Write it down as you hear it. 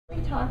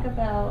talk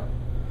about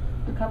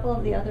a couple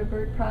of the other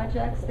bird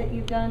projects that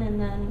you've done, and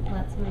then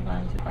let's move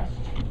on to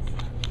questions.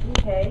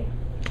 Okay.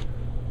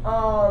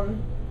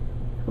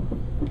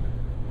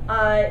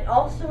 I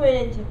also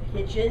went into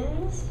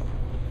pigeons,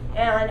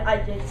 and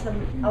I did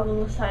a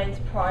little science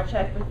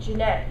project with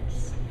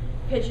genetics.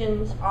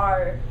 Pigeons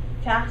are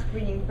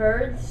fast-breeding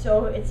birds,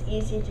 so it's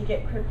easy to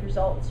get quick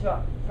results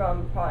from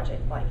a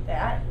project like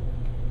that.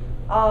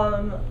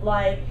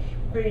 Like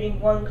breeding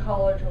one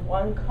color to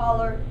one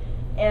color,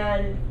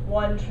 and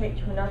one trait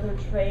to another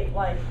trait,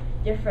 like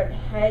different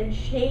head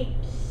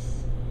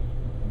shapes,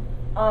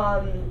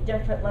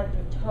 different length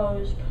of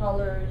toes,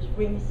 colors,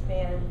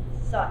 wingspan,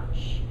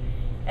 such.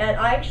 And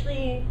I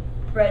actually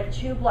bred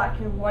 2 black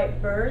and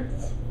white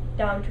birds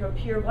down to a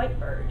pure white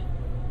bird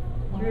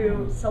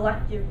through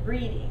selective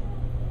breeding,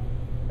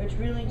 which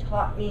really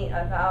taught me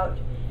about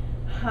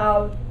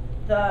how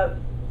the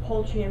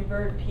poultry and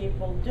bird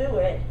people do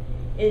it,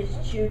 is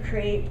to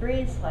create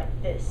breeds like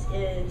this,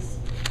 is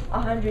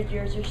 100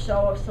 years or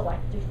so of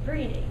selective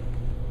breeding.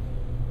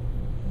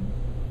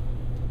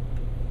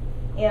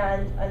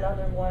 And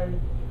another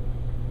one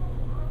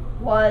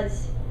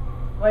was,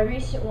 my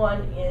recent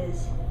one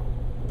is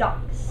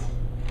ducks.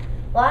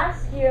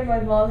 Last year my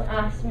mom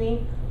asked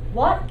me,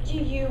 what do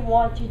you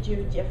want to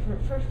do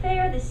different for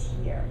fair this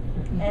year?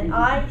 And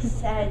I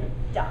said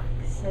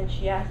ducks, and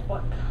she asked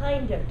what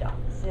kind of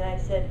ducks, and I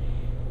said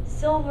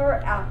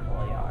silver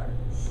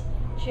appleyards.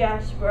 She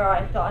asked where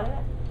I thought it,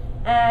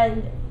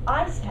 and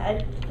I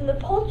said from the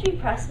Poultry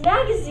Press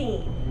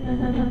magazine,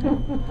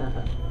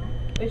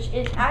 which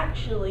is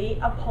actually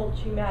a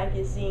poultry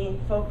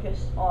magazine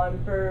focused on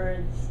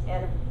birds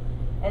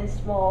and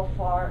small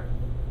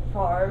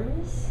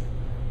farms.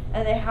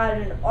 And they had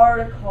an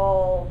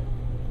article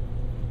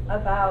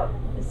about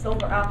the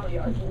silver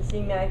appleyards, and the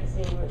same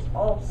magazine was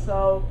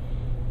also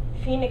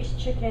phoenix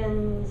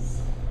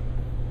chickens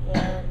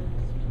and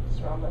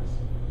serramas.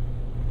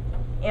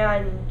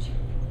 And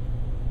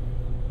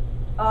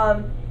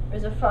it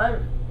was a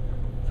fun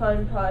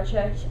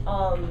project.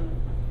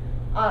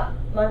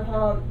 My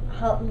mom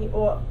helped me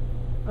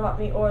got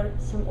me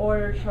some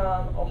orders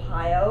from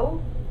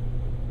Ohio,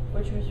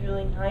 which was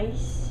really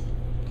nice.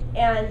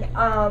 And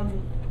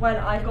when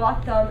I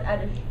got them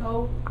at a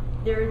show,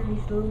 there were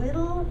these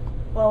little,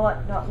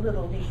 well, not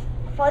little, these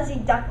fuzzy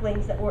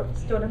ducklings that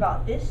stood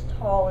about this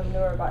tall, and they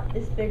were about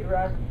this big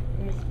around,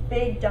 these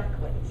big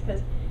ducklings,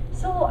 because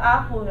silver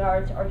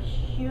appleyards are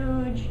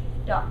huge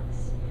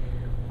ducks.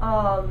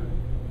 A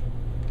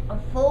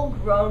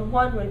full-grown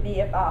one would be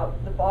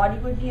about, the body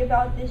would be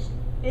about this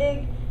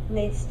big, and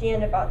they'd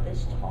stand about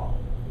this tall.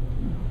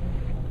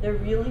 They're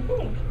really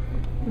big.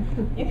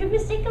 You could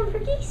mistake them for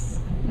geese.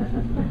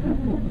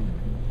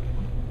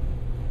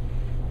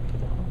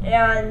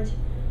 And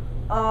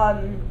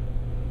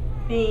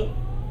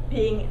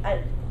being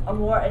a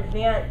more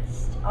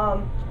advanced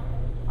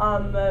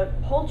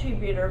poultry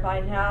breeder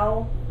by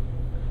now,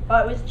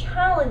 but it was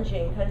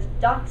challenging because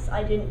ducks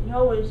I didn't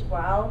know as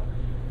well,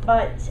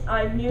 but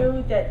I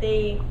knew that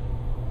they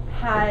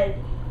had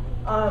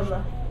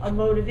a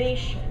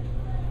motivation,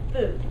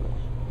 food.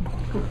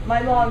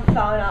 My mom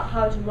found out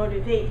how to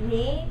motivate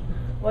me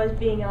was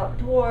being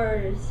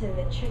outdoors and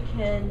the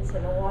chickens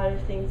and a lot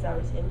of things I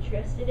was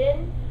interested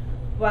in.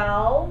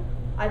 Well,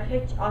 I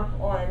picked up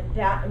on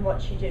that and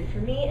what she did for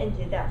me and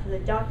did that for the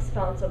ducks,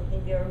 found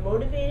something they were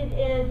motivated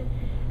in,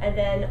 and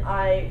then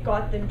I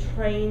got them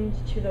trained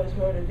to those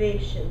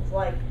motivations,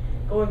 like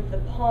going to the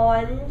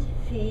pond,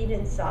 feed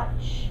and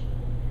such,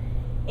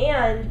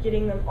 and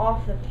getting them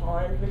off the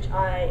pond, which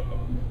I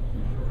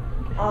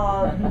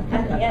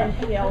at the end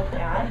failed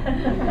at.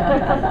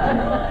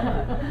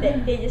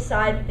 They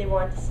decided they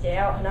wanted to stay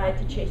out, and I had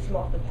to chase them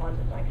off the pond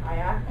with my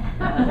kayak.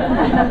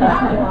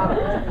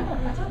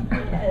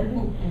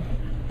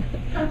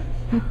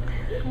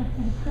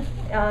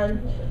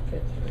 And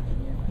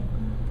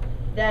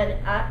then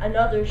at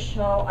another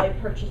show, I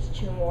purchased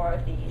 2 more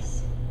of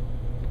these.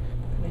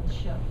 Which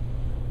show?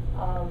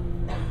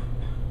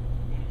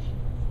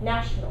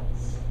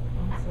 Nationals.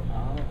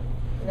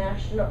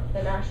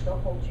 The National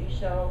Poultry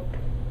Show.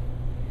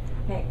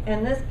 Okay,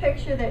 and this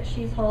picture that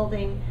she's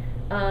holding,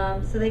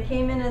 so they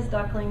came in as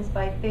ducklings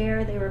by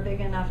fair. They were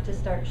big enough to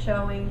start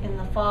showing. In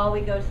the fall,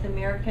 we go to the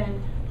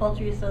American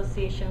Poultry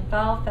Association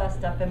Fowl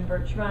Fest up in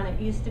Birch Run.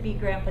 It used to be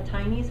Grandpa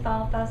Tiny's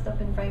Fowl Fest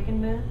up in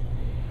Frankenmuth,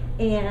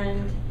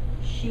 and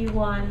she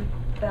won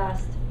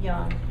Best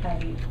Young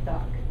Heavy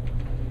Duck.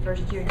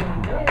 First year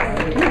doing it.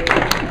 This is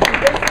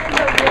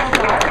a real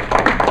duck.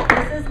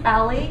 This is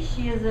Ellie.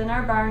 She is in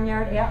our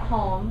barnyard at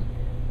home,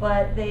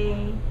 but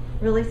they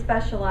really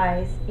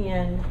specialize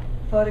in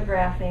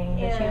photographing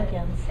the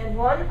champions. And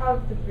one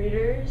of the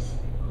breeders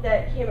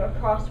that came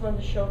across one of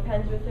the show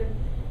pens with her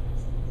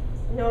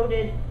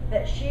noted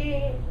that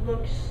she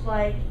looks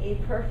like a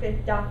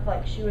perfect duck,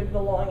 like she would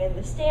belong in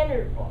the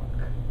standard book.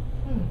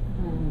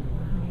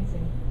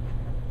 Amazing.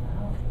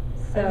 Wow.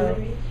 So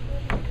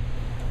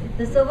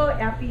the silver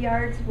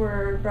appleyards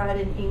were bred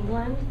in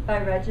England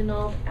by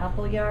Reginald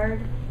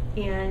Appleyard,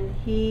 and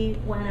he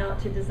went out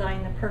to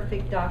design the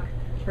perfect duck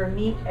for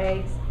meat,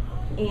 eggs,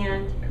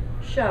 and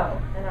show.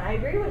 And I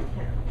agree with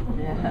him.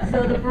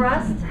 So the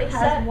breast has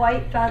Except-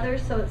 white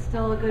feathers, so it's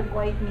still a good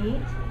white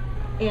meat.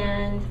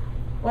 And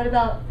what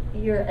about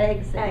your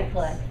eggs that you Eggs.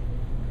 collect?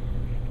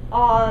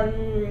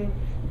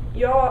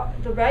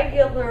 The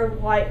regular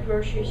white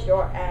grocery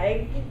store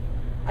egg,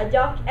 a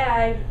duck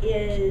egg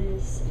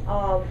is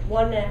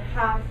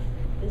 1.5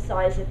 the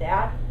size of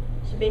that.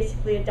 So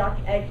basically a duck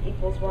egg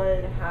equals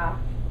 1.5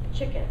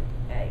 chicken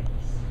eggs.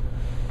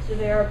 So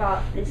they're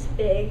about this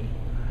big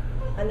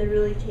and they're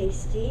really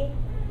tasty.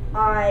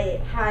 I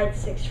had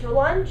 6 for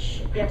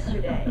lunch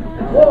yesterday.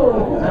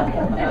 Whoa!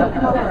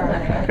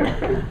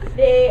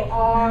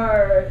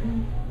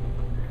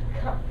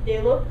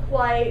 They look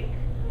like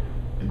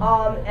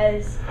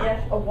as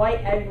if a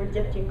white egg were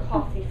dipped in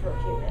coffee for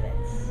a few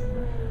minutes.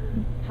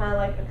 Kind of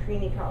like a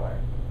creamy color.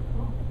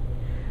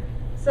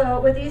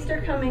 So with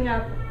Easter coming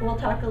up, we'll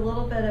talk a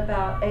little bit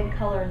about egg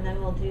color and then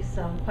we'll do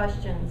some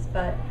questions.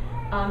 But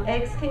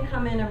eggs can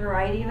come in a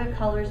variety of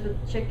colors with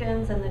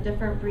chickens, and the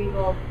different breed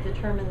will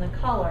determine the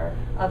color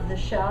of the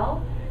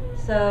shell.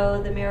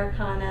 So the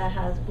Americana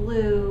has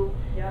blue,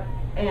 Yep.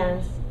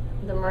 and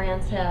the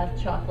Marans have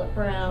chocolate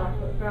brown.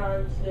 Chocolate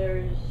browns.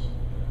 There's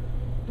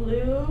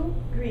blue,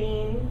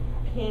 green,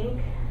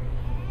 pink,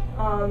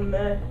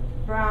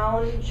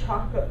 brown,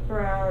 chocolate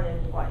brown,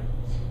 and white,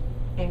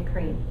 And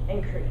cream.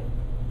 and cream.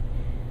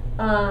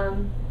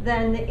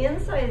 Then the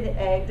inside of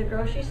the egg, the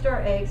grocery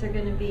store eggs are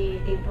going to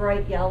be a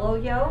bright yellow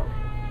yolk,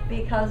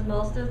 because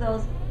most of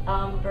those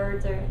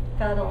birds are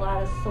fed a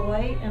lot of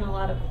soy and a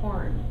lot of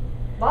corn.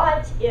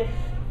 But if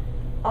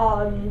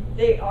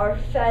they are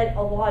fed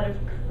a lot of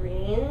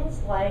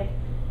greens like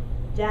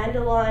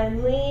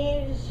dandelion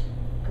leaves,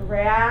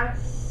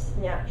 grass,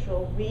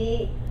 natural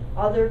wheat,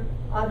 other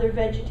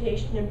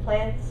vegetation and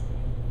plants,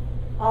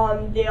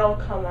 they'll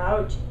come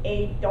out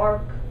a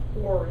dark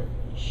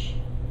orange.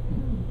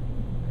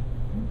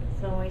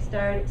 So when we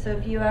start, so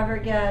if you ever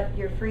get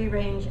your free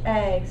range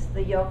eggs,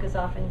 the yolk is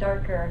often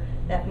darker.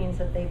 That means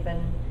that they've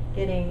been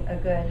getting a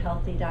good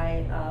healthy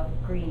diet of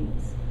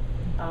greens.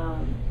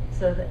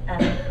 So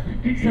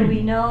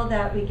we know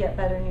that we get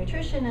better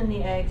nutrition in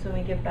the eggs when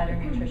we give better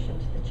nutrition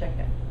to the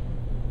chicken.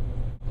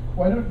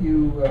 Why don't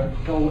you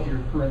tell what your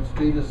current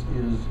status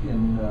is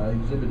in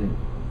exhibiting?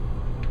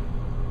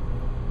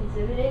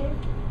 Exhibiting?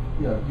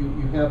 Yeah,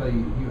 you have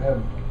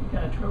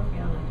Got a trophy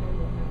on the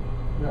table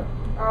here. yeah.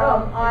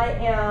 I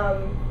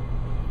am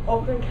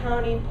Oakland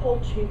County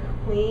Poultry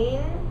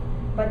Queen,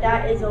 but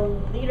that is a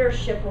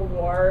leadership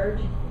award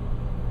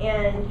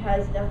and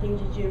has nothing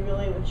to do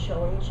really with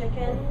showing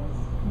chickens.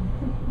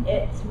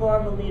 It's more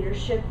of a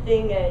leadership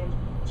thing and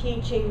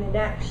teaching the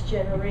next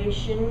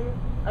generation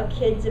of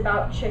kids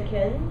about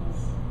chickens.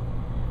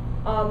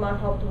 I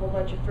helped a whole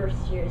bunch of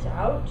first years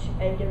out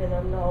and given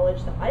them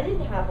knowledge that I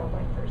didn't have on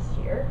my first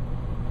year.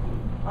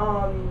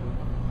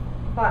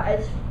 But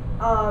as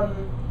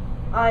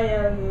I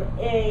am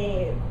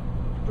a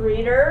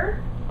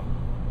breeder,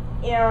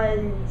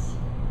 and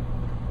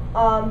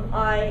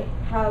I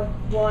have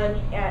won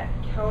at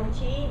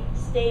county,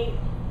 state,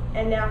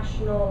 and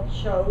national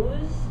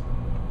shows.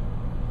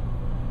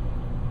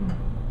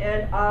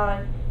 And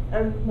I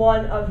am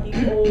one of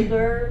the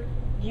older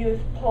youth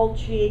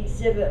poultry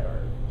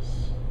exhibitors.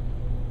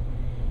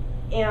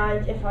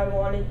 And if I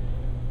wanted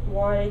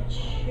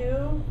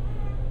to,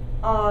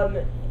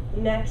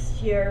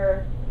 next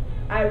year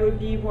I would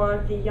be one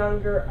of the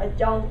younger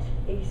adult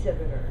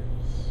exhibitors.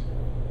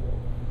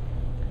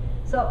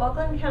 So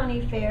Oakland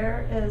County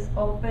Fair is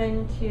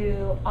open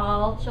to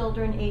all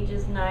children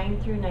ages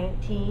 9 through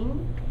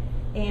 19,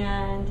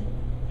 and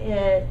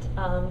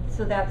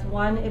so that's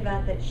one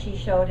event that she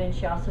showed, and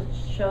she also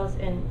shows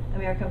in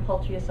American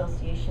Poultry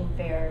Association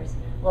fairs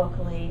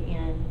locally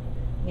and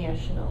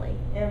nationally.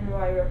 And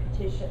my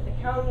reputation at the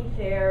county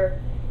fair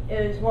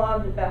is one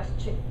of the best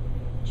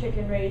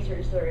chicken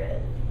raisers there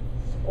is.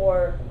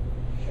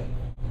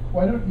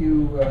 Why don't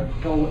you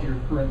tell what your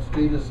current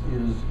status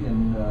is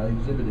in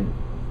exhibiting?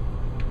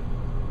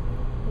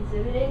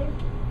 Exhibiting?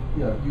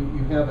 Yeah,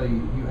 you have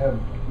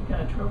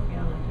Got a trophy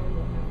on the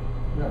table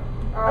here. yeah.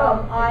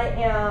 I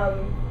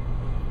am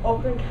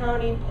Oakland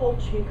County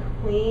Poultry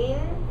Queen,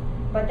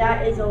 but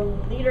that is a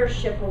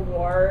leadership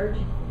award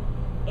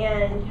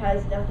and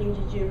has nothing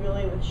to do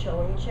really with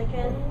showing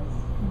chickens.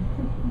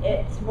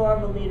 It's more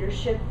of a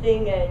leadership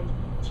thing and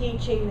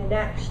teaching the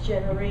next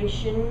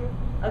generation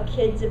of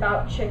kids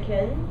about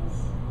chickens.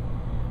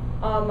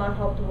 I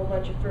helped a whole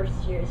bunch of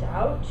first years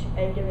out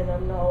and given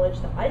them knowledge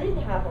that I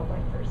didn't have on my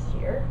first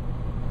year.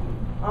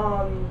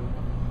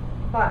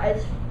 But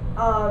as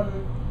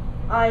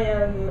I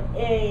am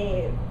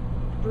a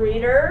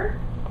breeder,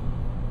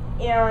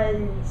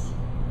 and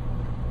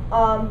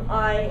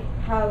I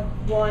have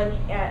won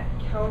at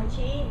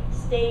county,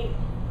 state,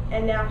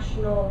 and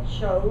national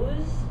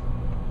shows.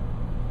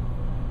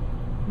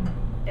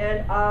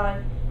 And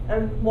I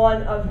am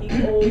one of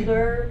the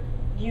older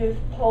youth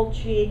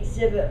poultry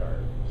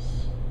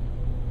exhibitors.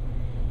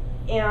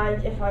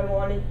 And if I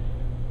wanted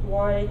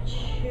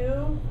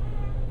to,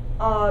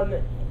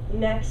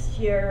 next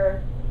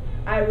year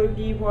I would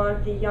be one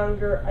of the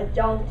younger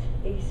adult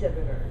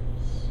exhibitors.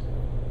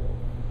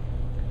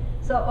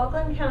 So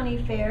Oakland County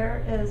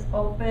Fair is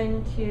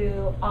open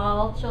to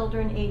all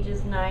children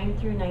ages 9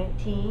 through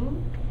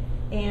 19,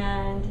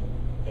 and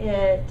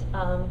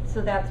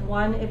so that's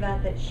one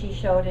event that she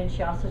showed, and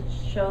she also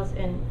shows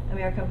in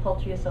American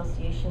Poultry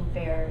Association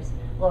fairs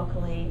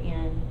locally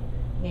and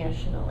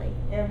nationally.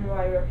 And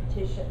my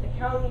reputation at the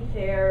county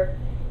fair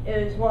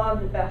is one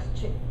of the best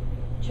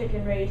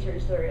chicken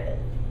raisers there is.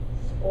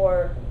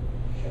 Or,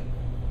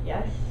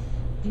 yes.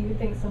 Do you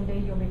think someday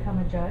you'll become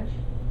a judge?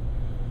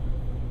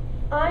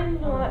 I'm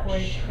not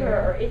boys' sure.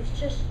 fair? It's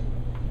just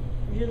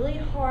really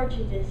hard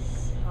to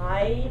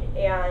decide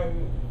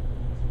and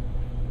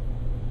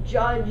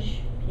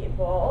judge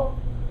people.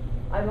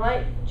 I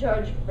might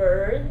judge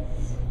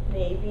birds,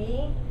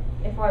 maybe,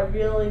 if I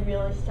really,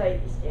 really study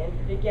the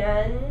standard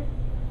again.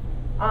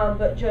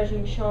 But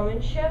judging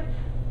showmanship,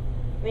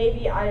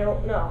 maybe, I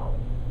don't know.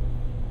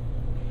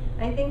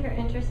 I think her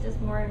interest is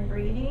more in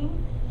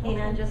breeding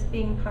and just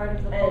being part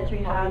of the And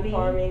poultry hobby.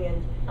 farming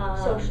and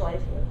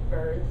socializing with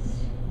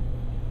birds.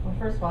 Well,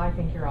 first of all, I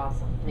think you're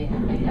awesome. Yeah.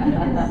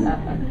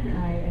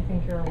 I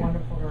think you're a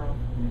wonderful girl.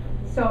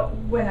 So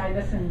when I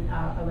listened,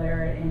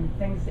 Alair, and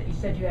things that you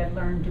said you had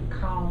learned to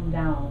calm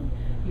down,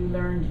 you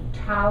learned to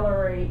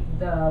tolerate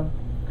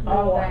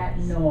all that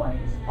noise.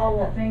 All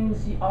those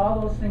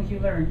things you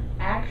learned.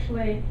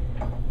 Actually,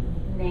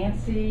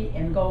 Nancy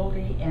and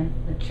Goldie and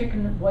the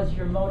chicken was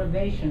your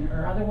motivation,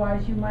 or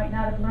otherwise you might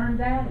not have learned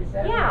that? Is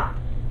that Yeah.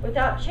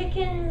 Without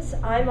chickens,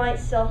 I might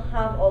still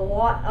have a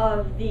lot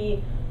of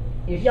the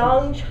issues?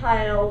 young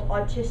child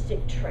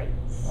autistic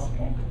traits.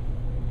 Okay.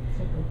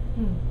 Super.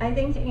 I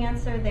think to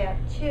answer that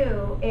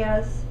too,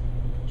 as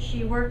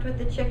she worked with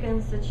the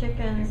chickens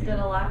did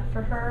a lot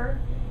for her,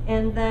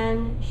 and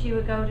then she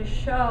would go to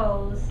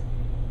shows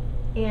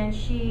and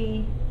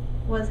she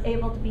was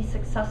able to be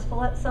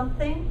successful at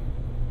something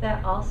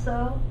that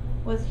also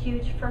was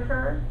huge for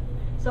her.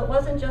 So it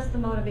wasn't just the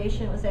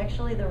motivation, it was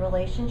actually the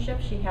relationship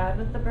she had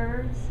with the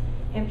birds,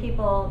 and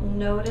people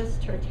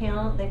noticed her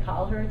talent. They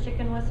called her a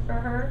chicken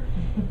whisperer.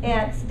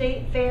 At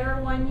State Fair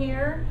one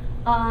year,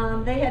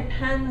 they had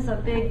pens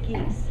of big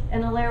geese,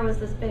 and Alair was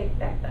this big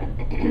back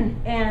then.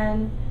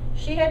 And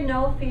she had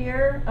no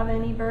fear of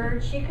any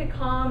bird. She could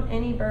calm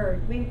any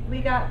bird.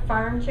 We got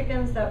farm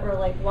chickens that were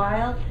like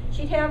wild.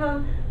 She'd have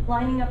them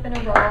lining up in a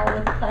row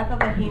with a clap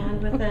of a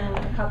hand within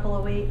a couple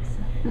of weeks.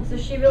 So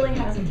she really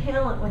has a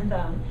talent with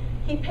them.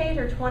 He paid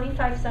her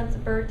 25 cents a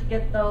bird to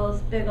get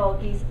those big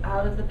old geese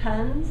out of the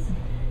pens,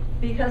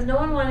 because no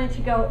one wanted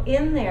to go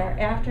in there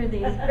after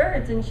these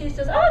birds. And she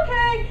says,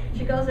 okay.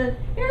 She goes in,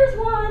 here's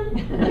one,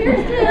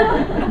 here's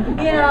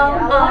two. You know,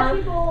 Yeah, a lot of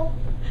people,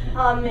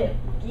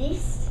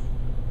 geese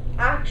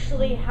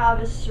actually have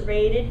a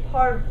serrated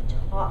part, the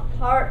top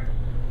part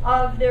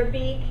of their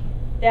beak,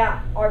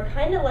 that are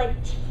kind of like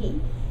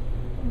teeth.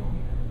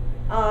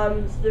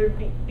 So their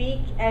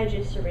beak edge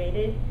is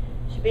serrated.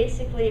 So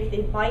basically, if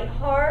they bite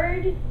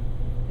hard,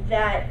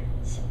 that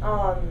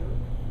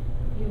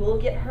you will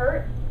get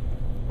hurt.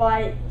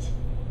 But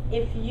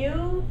if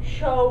you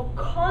show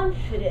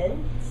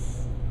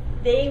confidence,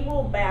 they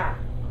will back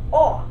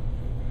off.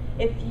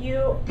 If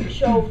you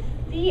show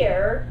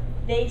fear,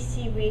 they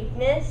see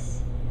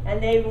weakness,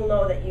 and they will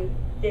know that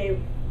they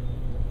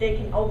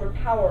can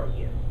overpower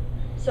you.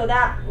 So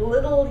that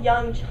little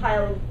young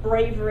child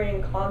bravery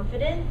and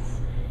confidence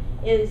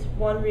is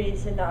one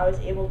reason that I was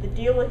able to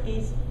deal with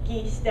these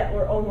geese that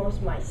were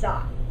almost my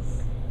size.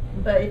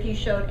 But if you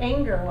showed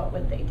anger, what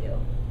would they do?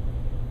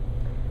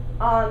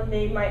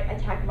 They might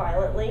attack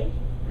violently.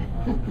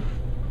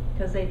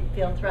 Because they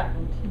feel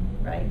threatened,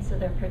 right? So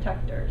they're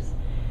protectors.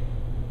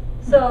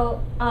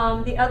 So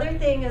the other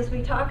thing is,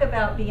 we talk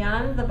about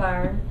beyond the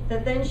barn,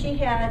 that then she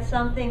had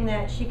something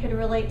that she could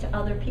relate to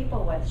other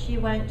people with. She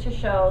went to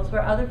shows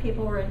where other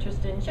people were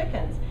interested in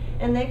chickens,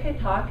 and they could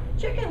talk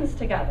chickens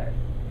together.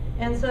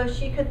 And so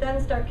she could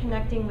then start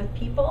connecting with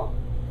people.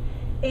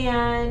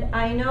 And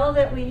I know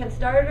that we had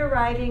started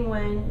arriving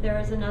when there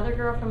was another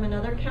girl from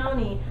another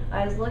county.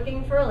 I was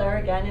looking for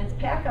Alair again. It's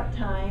pack-up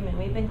time, and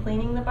we've been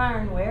cleaning the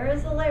barn. Where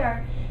is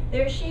Alair?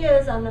 There she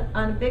is on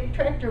a big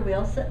tractor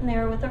wheel, sitting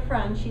there with a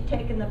friend. She'd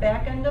taken the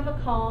back end of a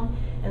comb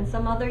and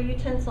some other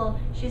utensil.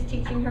 She's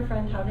teaching her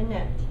friend how to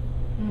knit.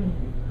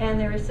 And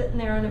they were sitting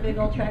there on a big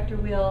old tractor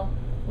wheel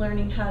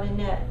learning how to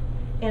knit.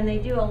 And they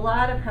do a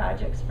lot of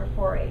projects for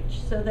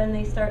 4-H. So then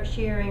they start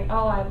sharing,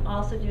 oh, I'm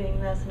also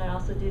doing this and I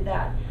also do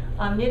that.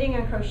 Knitting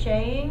and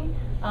crocheting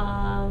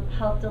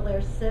helped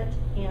Alair sit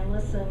and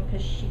listen,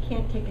 because she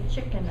can't take a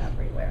chicken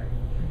everywhere.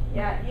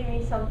 Yeah, give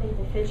me something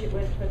to fidget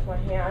with my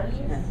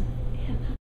hands.